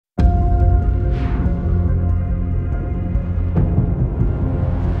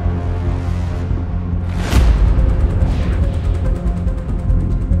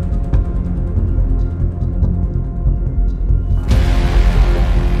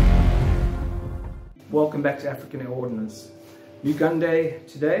Welcome back to African Air Ordnance. New gun day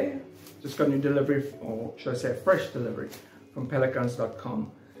today. Just got a new delivery, or should I say a fresh delivery, from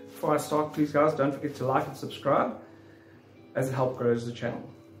pelletguns.com. Before I start, please guys, don't forget to like and subscribe, as it helps grow the channel.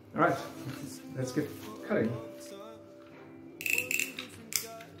 Alright, let's get cutting.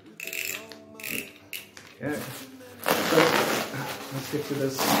 Okay, so let's get to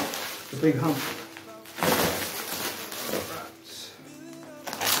this, the big hump. Alright,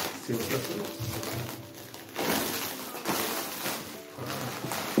 see what this is.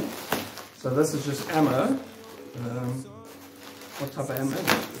 So this is just ammo. What type of ammo?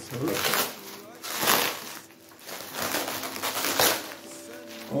 Let's have a look.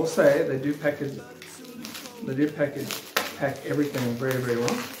 I will say they do pack everything very, very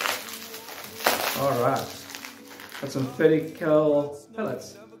well. Alright. Got some 30 cal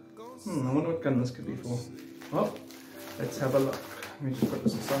pellets. I wonder what gun this could be for. Well, let's have a look. Let me just put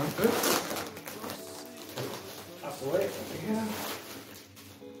this aside first. Up the way, over here.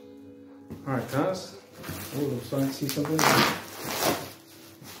 Alright guys, oh, I'm starting to see something.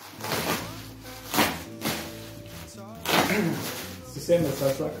 It's December, so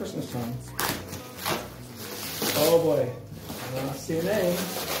it's like Christmas time. Oh boy, I see a name.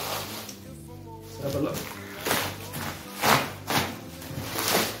 Let's have a look.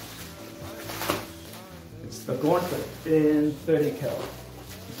 It's the Gauntlet in 30 cal.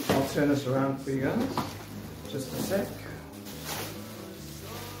 I'll turn this around for you guys. Just a sec.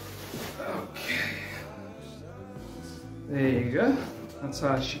 Okay, there you go. That's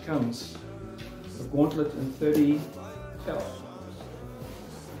how she comes. The Gauntlet in 30 cal.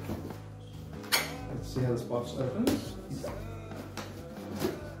 Let's see how this box opens.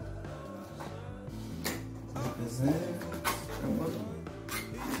 There's that. That one.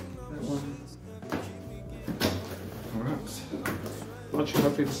 That one. Alright. Not sure,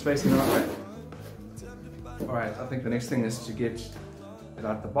 hopefully the spacing the right way. Alright, I think the next thing is to get it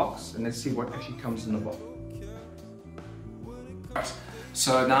out the box, and let's see what actually comes in the box. Right,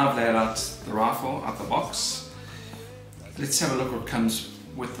 so now I've laid out the rifle out the box. Let's have a look what comes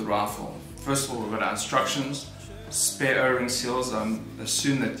with the rifle. First of all, we've got our instructions, spare O-ring seals. I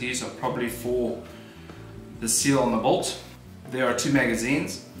assume that these are probably for the seal on the bolt. There are 2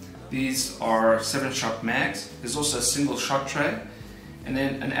 magazines. These are 7-shot mags. There's also a single shot tray, and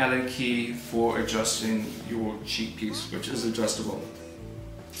then an Allen key for adjusting your cheek piece, which is adjustable.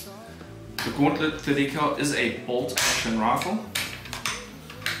 The Gauntlet 30 cal is a bolt action rifle,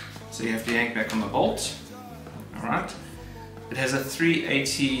 so you have to yank back on the bolt. Alright. It has a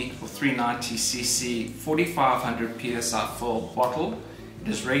 380 or 390 cc 4500 psi full bottle. It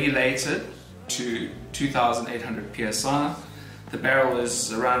is regulated to 2800 psi. The barrel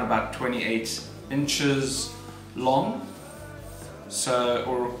is around about 28 inches long, so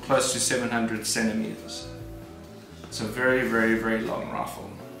or close to 700 centimeters. It's a very, very, very long rifle.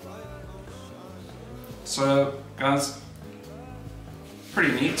 So guys,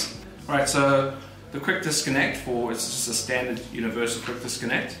 pretty neat. Right, so the quick disconnect it's just a standard universal quick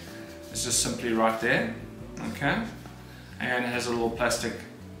disconnect. It's just simply right there, okay? And it has a little plastic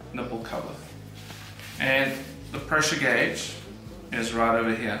nipple cover. And the pressure gauge is right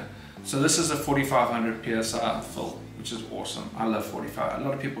over here. So this is a 4500 psi fill, which is awesome. I love 45. A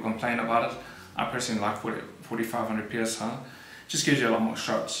lot of people complain about it. I personally like 4500 psi. Just gives you a lot more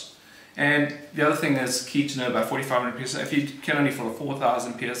shots. And the other thing that's key to know about 4500 psi, if you can only fill a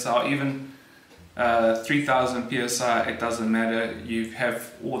 4000 psi or even 3000 psi, it doesn't matter. You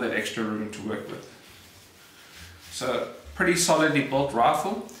have all that extra room to work with. So pretty solidly built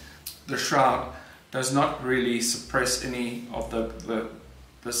rifle. The shroud does not really suppress any of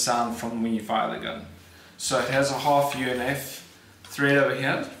the sound from when you fire the gun. So it has a half UNF thread over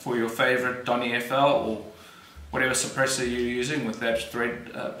here for your favorite Donny FL or whatever suppressor you're using with that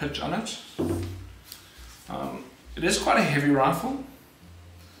thread pitch on it. It is quite a heavy rifle,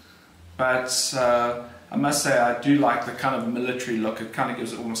 but I must say I do like the kind of military look. It kind of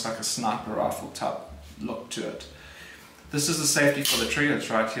gives it almost like a sniper rifle type look to it. This is the safety for the trigger, it's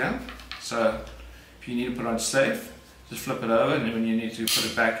right here. So if you need to put on safe, just flip it over, and then when you need to put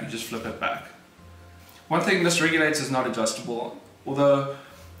it back, you just flip it back. One thing, this regulator is not adjustable, although I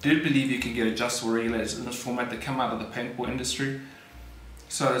do believe you can get adjustable regulators in this format that come out of the paintball industry.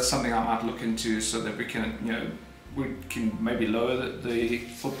 So that's something I might look into, so that we can, we can maybe lower the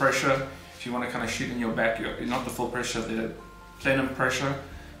full pressure if you want to kind of shoot in your backyard. Not the full pressure, the plenum pressure,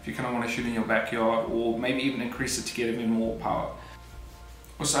 if you kind of want to shoot in your backyard, or maybe even increase it to get even more power.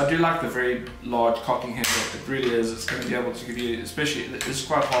 Also, I do like the very large cocking handle. It really is. It's going to be able to give you, especially, it's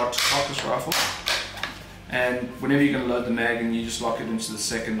quite hard to cock this rifle. And whenever you're going to load the mag and you just lock it into the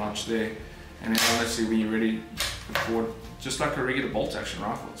second notch there, and then honestly when you're ready to forward, just like a regular bolt action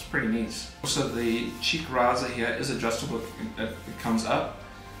rifle. It's pretty neat. Also the cheek riser here is adjustable, it comes up,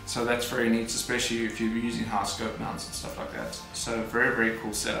 so that's very neat, especially if you're using high scope mounts and stuff like that. So very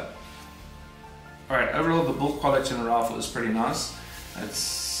cool setup. Alright, overall the build quality on the rifle is pretty nice.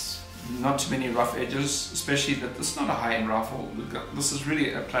 It's not too many rough edges, especially that this is not a high-end rifle. This is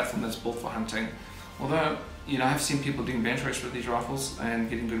really a platform that's built for hunting. Although, you know, I've seen people doing bench press with these rifles and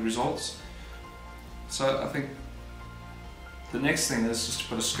getting good results. So I think the next thing is just to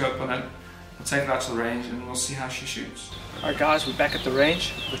put a scope on it. We'll take it out to the range and we'll see how she shoots. Alright guys, we're back at the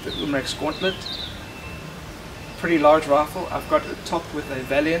range with the Umarex Gauntlet. Pretty large rifle. I've got it topped with a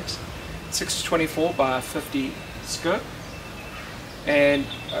Valiant 624 by 50 scope. And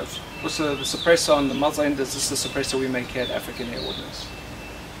also the suppressor on the muzzle end is just the suppressor we make here at African Air Ordnance.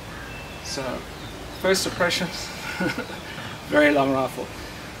 So, first suppression, very long rifle.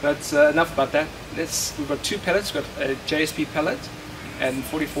 But enough about that. We've got two pellets. We've got a JSP pellet and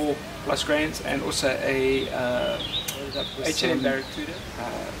 44 plus grains, and also a H&M Barracuda,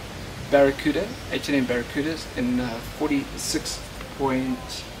 H&M Barracudas in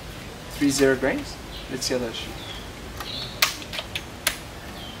 46.30 grains. Let's see how those shoot.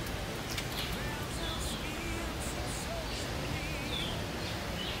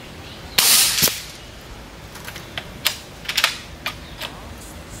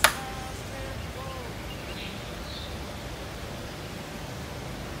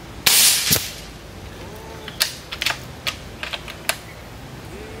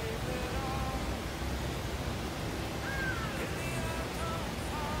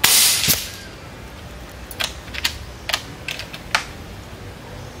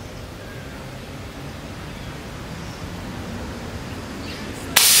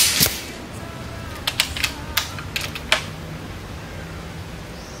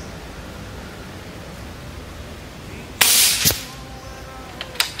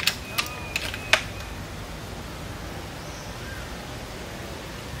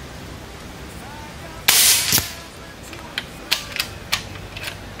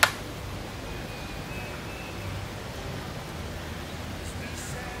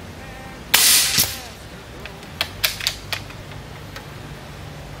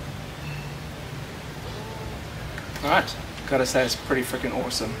 Alright, gotta say it's pretty freaking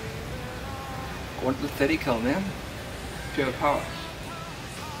awesome. Gauntlet 30 cal, man. Pure power.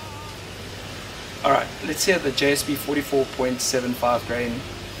 Alright, let's see how the JSP 44.75 grain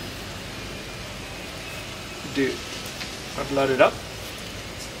do. I've loaded up.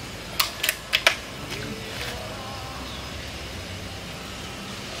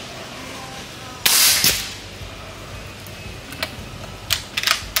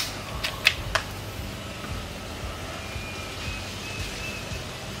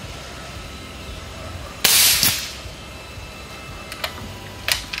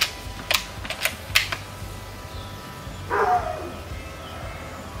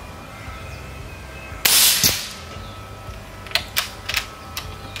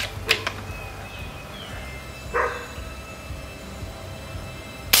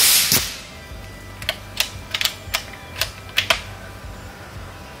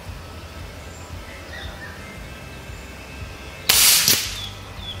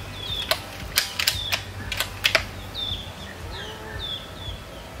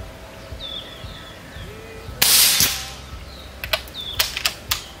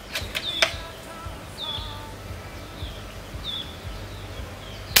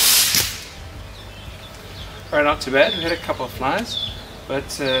 Alright, not too bad. We had a couple of flies,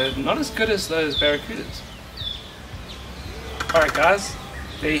 but not as good as those Barracudas. Alright guys,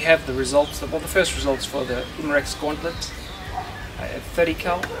 there you have the results, well, the first results for the Umarex Gauntlet at 30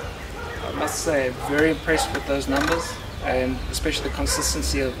 cal. I must say I'm very impressed with those numbers, and especially the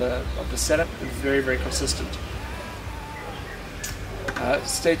consistency of the setup. It's very consistent.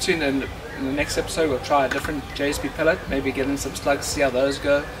 Stay tuned, and in the next episode we'll try a different JSP pellet, maybe get in some slugs, see how those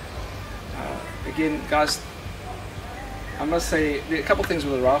go. Again guys, I must say a couple of things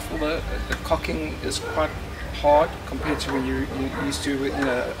with the rifle. The cocking is quite hard compared to when you're used to with, you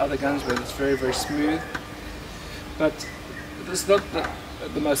know, other guns where it's very smooth. But this is not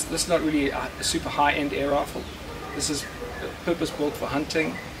this is not really a super high-end air rifle. This is purpose built for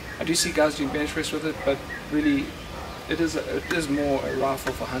hunting. I do see guys doing bench press with it, but really it is more a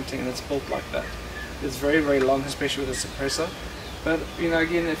rifle for hunting, and it's built like that. It's very long, especially with a suppressor. But you know,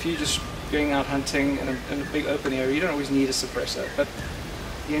 again, if you just going out hunting in a big open area, you don't always need a suppressor. But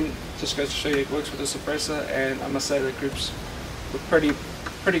again, just goes to show you it works with a suppressor, and I must say the groups were pretty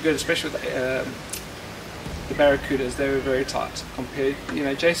good, especially with the Barracudas. They were very tight compared. You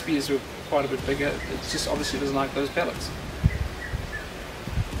know, JSPs were quite a bit bigger. It just obviously doesn't like those pellets.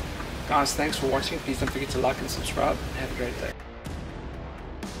 Guys, thanks for watching. Please don't forget to like and subscribe. Have a great day.